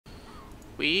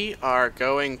We are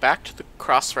going back to the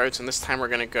crossroads, and this time we're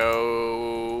going to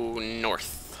go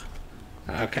north.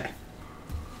 Okay.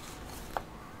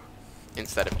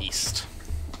 Instead of east.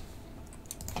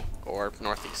 Or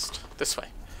northeast. This way.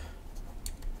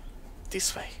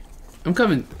 This way. I'm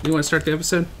coming. You want to start the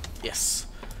episode? Yes.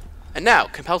 And now,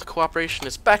 compelled cooperation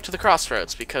is back to the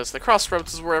crossroads, because the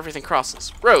crossroads is where everything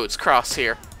crosses. Roads cross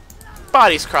here.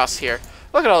 Bodies cross here.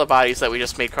 Look at all the bodies that we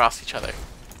just made cross each other.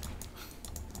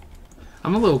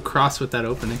 I'm a little cross with that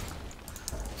opening.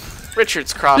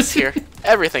 Richard's cross here.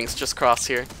 Everything's just cross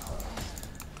here.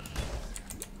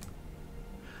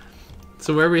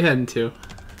 So where are we heading to?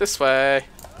 This way.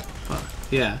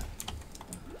 Yeah.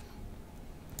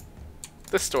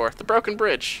 This door. The broken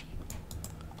bridge.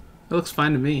 It looks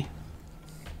fine to me.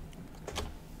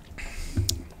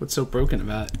 What's so broken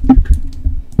about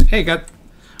it? Hey,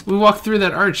 we walked through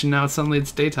that arch and now suddenly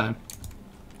it's daytime.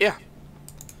 Yeah.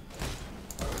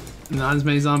 Not as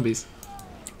many zombies.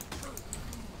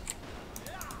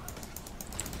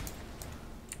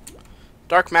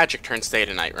 Dark magic turns day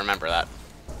to night, remember that.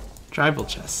 Tribal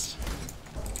chest.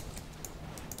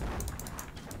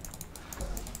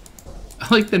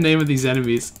 I like the name of these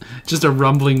enemies. Just a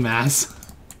rumbling mass.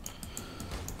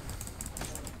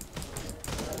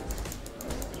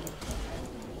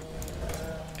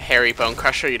 Hairy Bone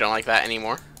Crusher, you don't like that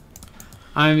anymore?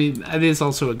 I mean, it is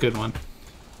also a good one.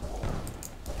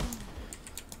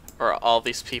 Or all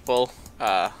these people,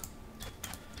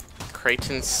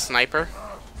 Creighton's Sniper.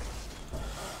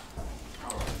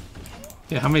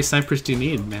 Yeah, how many snipers do you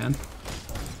need, man?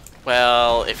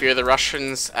 Well, if you're the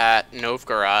Russians at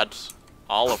Novgorod,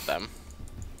 all of them.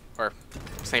 Or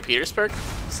St. Petersburg?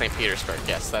 St. Petersburg,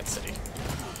 yes, that city.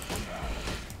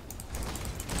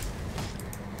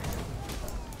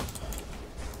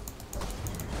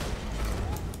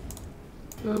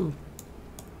 Oh.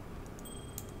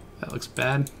 That looks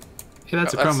bad. Hey,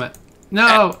 that's a chromat.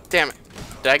 No! Damn it.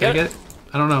 Did I get it?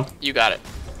 I don't know. You got it.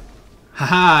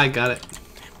 Haha, I got it.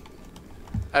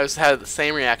 I had the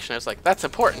same reaction. I was like, that's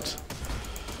important.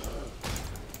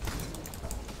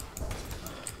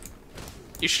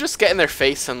 You should just get in their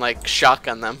face and, like,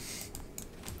 shotgun them.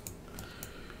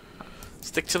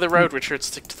 Stick to the road, Richard.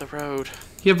 Stick to the road.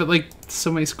 Yeah, but, like,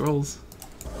 so many scrolls.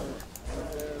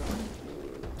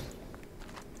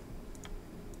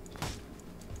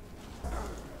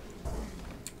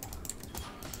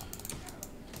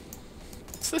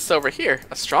 What's this over here?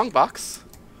 A strong box?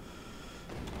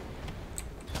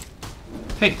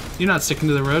 Hey, you're not sticking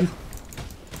to the road.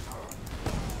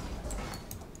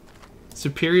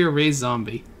 Superior raised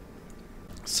zombie.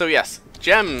 So yes,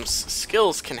 gems,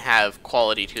 skills can have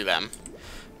quality to them.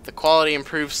 The quality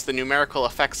improves the numerical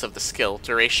effects of the skill.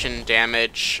 Duration,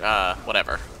 damage,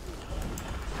 whatever.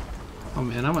 Oh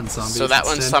man, I want zombies So that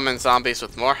one instead. summons zombies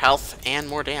with more health and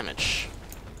more damage.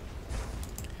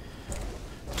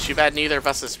 Too bad neither of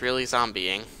us is really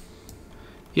zombieing.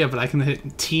 Yeah, but I can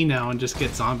hit T now and just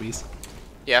get zombies.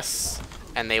 Yes,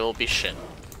 and they will be shit.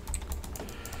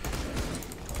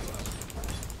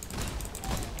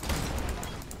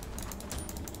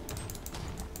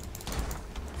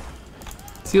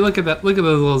 See, look at that. Look at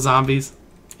those little zombies.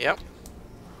 Yep.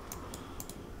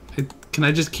 Can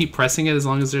I just keep pressing it as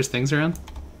long as there's things around?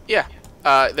 Yeah.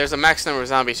 There's a max number of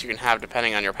zombies you can have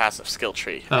depending on your passive skill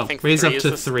tree. Oh, I think raise up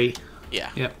to 3. 3.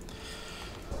 Yeah. Yep.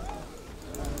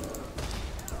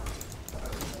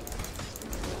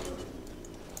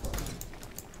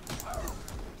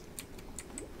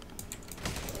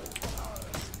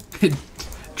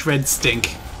 Dread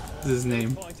Stink is his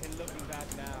name.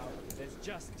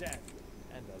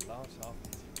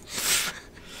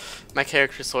 My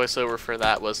character's voiceover for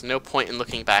that was, no point in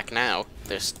looking back now.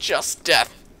 There's just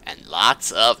death, and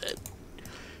lots of it.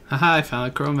 Haha, I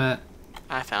found a chromat.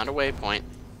 I found a waypoint.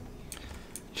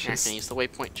 I'm not gonna use the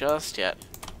waypoint just yet.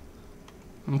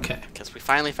 Okay. Because we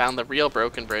finally found the real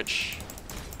broken bridge.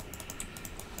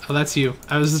 Oh, that's you.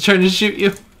 I was trying to shoot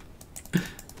you.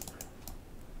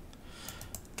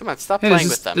 Come on, stop Hey, playing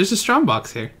with them. There's a strong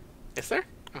box here. Is there?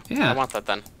 Oh, Yeah. I want that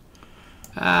then.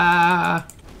 Ah.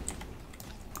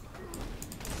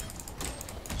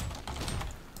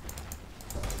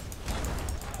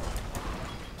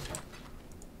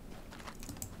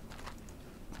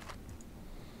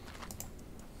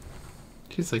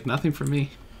 She's like, nothing for me.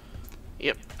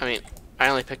 Yep, I mean, I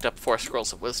only picked up 4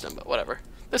 scrolls of wisdom, but whatever.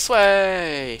 This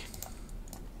way!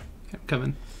 I'm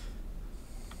coming.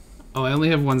 Oh, I only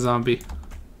have 1 zombie.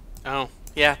 Oh,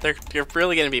 yeah, you're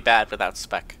really gonna be bad without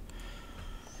spec.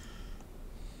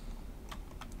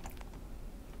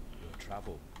 Your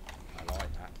trouble. I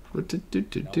like that. What to do?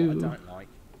 No, I don't like.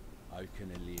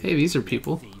 Hey, these are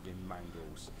people. Thieving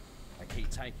mongrels. They keep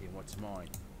taking what's mine.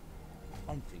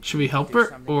 I'm thinking Should we help do her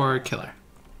something or about kill that. her?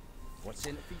 What's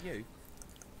in it for you?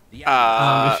 The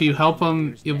If you help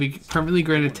them, you'll be permanently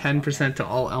granted 10% to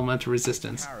all elemental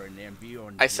resistance.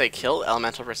 I say kill.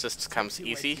 Elemental resistance comes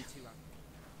easy.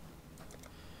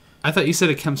 I thought you said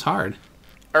it comes hard.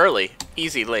 Early.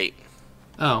 Easy late.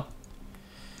 Oh.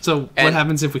 So what And-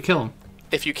 happens if we kill him?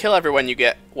 If you kill everyone, you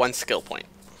get 1 skill point.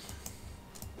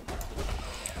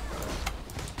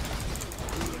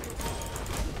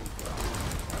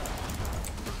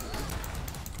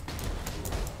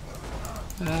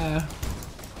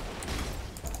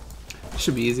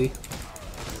 Should be easy.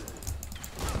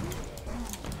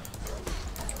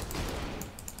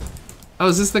 Oh,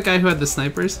 is this the guy who had the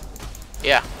snipers?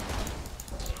 Yeah.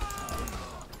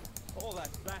 All that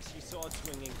flashy sword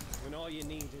swinging when all you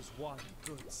need is one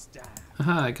good stab.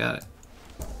 Aha, I got it.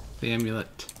 The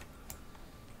amulet.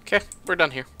 Okay, we're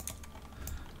done here.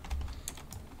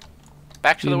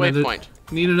 Back to the Need another- waypoint.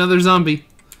 Need another zombie.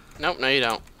 Nope, no you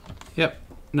don't. Yep.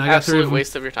 No, I got 3 of Absolute them.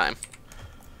 waste of your time.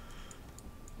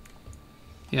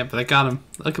 Yeah, but I got him.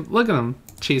 Look at him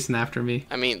chasing after me.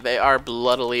 I mean, they are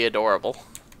bloodily adorable.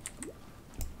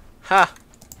 Ha!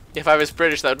 If I was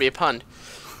British, that would be a pun.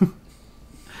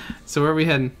 So where are we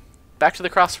heading? Back to the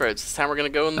crossroads. This time we're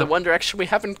going to go in the one direction we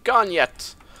haven't gone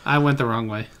yet. I went the wrong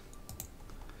way.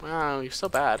 Wow, you're so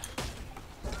bad.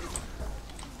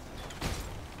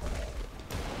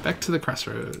 Back to the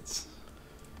crossroads.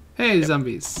 Hey,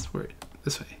 zombies. Where?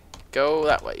 This way. Go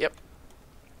that way, yep.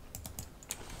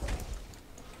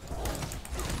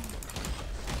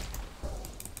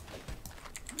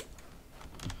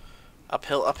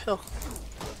 Uphill, uphill.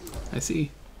 I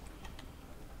see.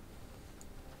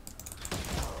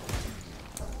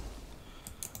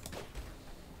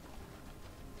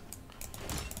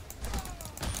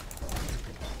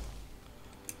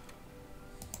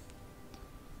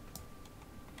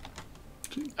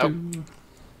 Oh.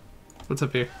 What's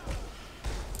up here?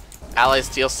 Allies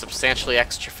deal substantially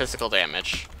extra physical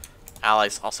damage.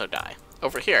 Allies also die.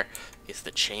 Over here is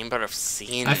the Chamber of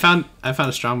Sin. I found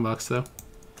a strong box though.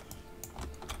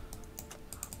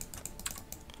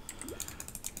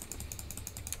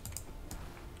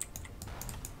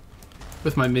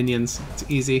 With my minions, it's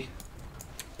easy.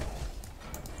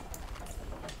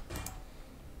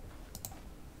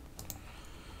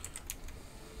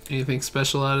 Anything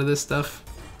special out of this stuff?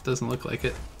 Doesn't look like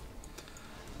it.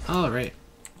 Alright.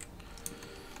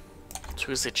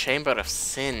 To the Chamber of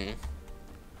Sin.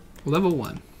 Level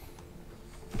 1.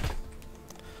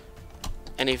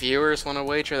 Any viewers want to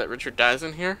wager that Richard dies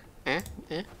in here? Eh?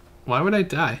 Eh? Why would I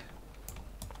die?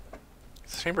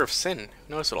 It's the Chamber of Sin.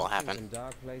 Who knows what'll Some happen?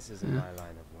 dark places in my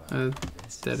line of work.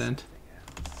 Dead end.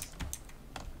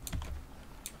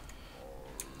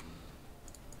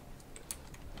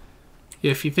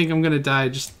 Yeah, if you think I'm gonna die,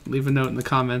 just leave a note in the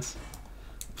comments.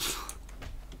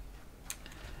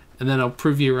 And then I'll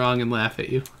prove you wrong and laugh at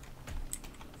you.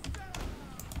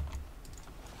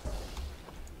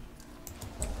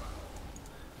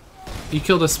 You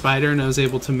killed a spider and I was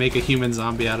able to make a human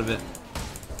zombie out of it.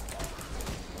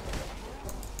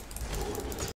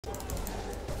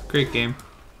 Great game.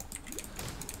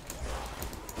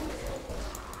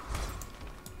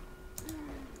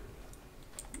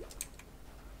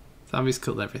 Zombies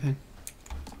killed everything.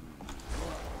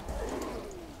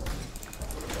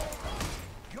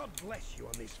 God bless you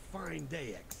on this fine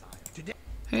day, Exile. Today,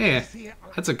 Hey,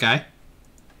 that's a guy.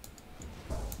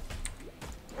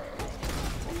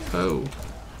 Oh.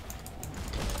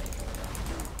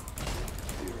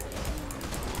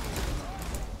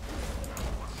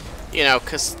 You know,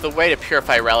 because the way to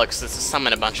purify relics is to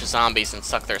summon a bunch of zombies and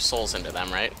suck their souls into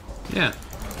them, right? Yeah.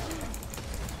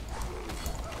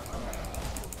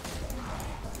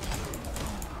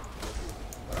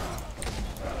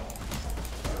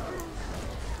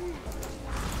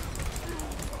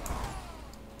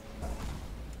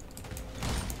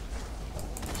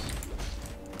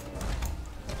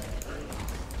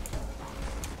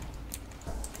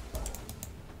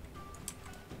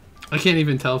 I can't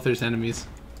even tell if there's enemies.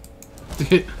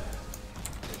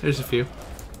 There's a few.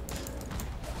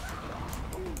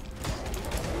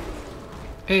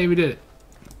 Hey, we did it.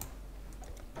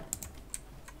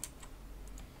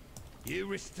 you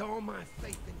restore my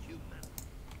faith in you, man.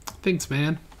 Thanks,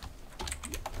 man.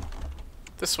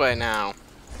 This way now.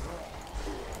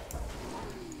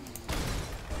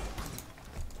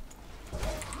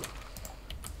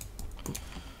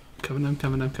 Coming, I'm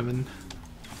coming, I'm coming.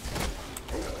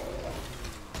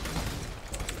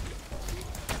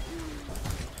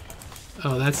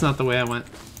 Oh, that's not the way I went.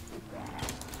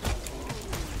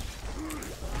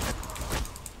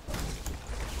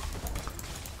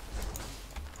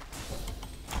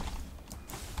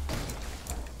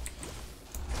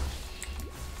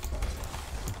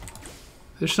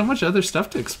 There's so much other stuff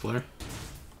to explore.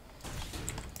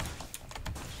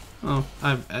 Oh,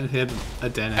 I hit a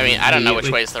dead end. I mean, I don't know which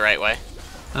way is the right way.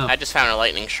 Oh. I just found a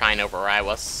lightning shrine over where I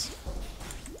was.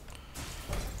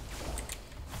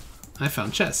 I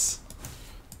found chests.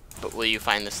 But will you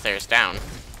find the stairs down?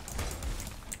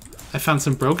 I found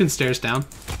some broken stairs down.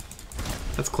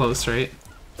 That's close, right?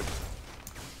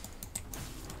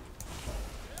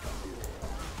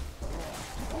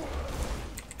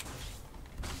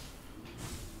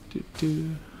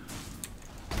 Doo-doo.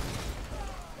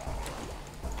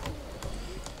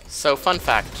 So, fun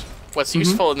fact. What's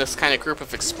useful in this kind of group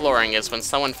of exploring is when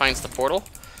someone finds the portal,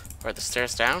 or the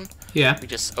stairs down, Yeah. we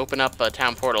just open up a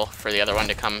town portal for the other one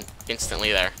to come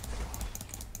instantly there.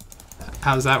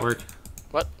 How does that work?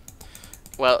 What?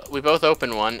 Well, we both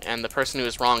open one, and the person who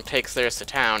is wrong takes theirs to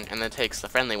town, and then takes the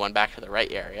friendly one back to the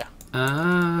right area.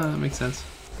 Ah, that makes sense.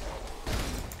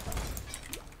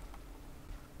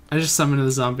 I just summoned a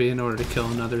zombie in order to kill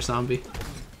another zombie.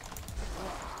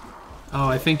 Oh,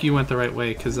 I think you went the right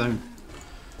way, because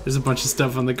there's a bunch of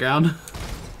stuff on the ground.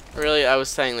 Really, I was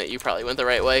saying that you probably went the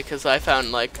right way, because I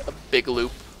found, like, a big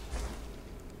loop.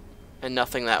 And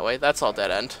nothing that way. That's all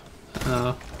dead end.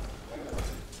 Oh.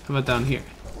 How about down here?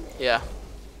 Yeah.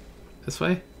 This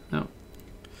way? No.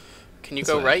 Can you This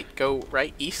go way. right? Go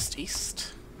right, east,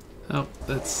 east? Oh,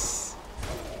 that's...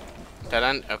 Dead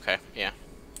end? Okay, yeah.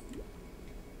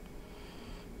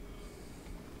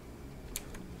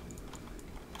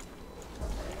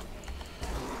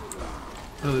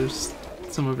 Oh, there's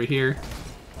some over here.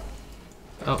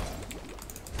 Oh.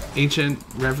 Ancient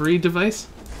Reverie device?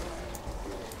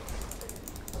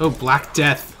 Oh, Black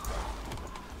Death.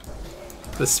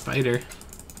 The spider.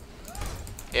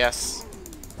 Yes.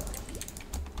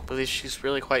 I believe she's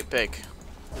really quite big.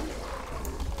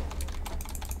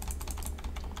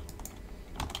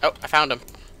 Oh, I found him.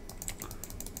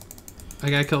 I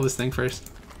gotta kill this thing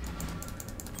first.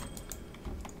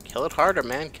 Kill it harder,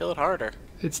 man. Kill it harder.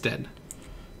 It's dead.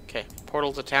 Okay,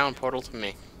 portal to town, portal to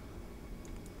me.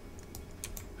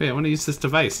 Wait, I want to use this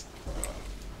device.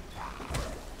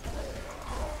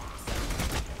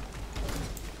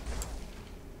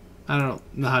 I don't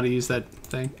know how to use that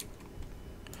thing.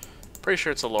 Pretty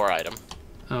sure it's a lore item.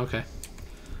 Oh, okay.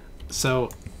 So,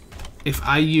 if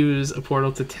I use a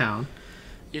portal to town...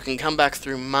 You can come back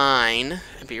through mine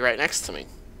and be right next to me.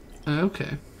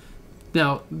 Okay.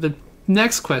 Now, the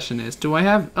next question is, do I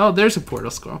have... Oh, there's a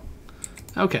portal scroll.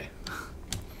 Okay.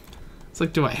 It's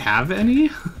like, do I have any?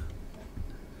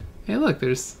 Hey, look,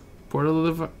 there's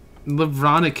Portal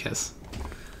Livronicus.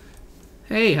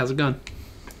 Hey, how's it going?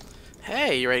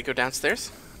 Hey, you ready to go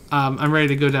downstairs? I'm ready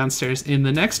to go downstairs in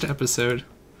the next episode.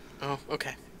 Oh,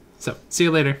 okay. So, see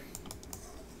you later.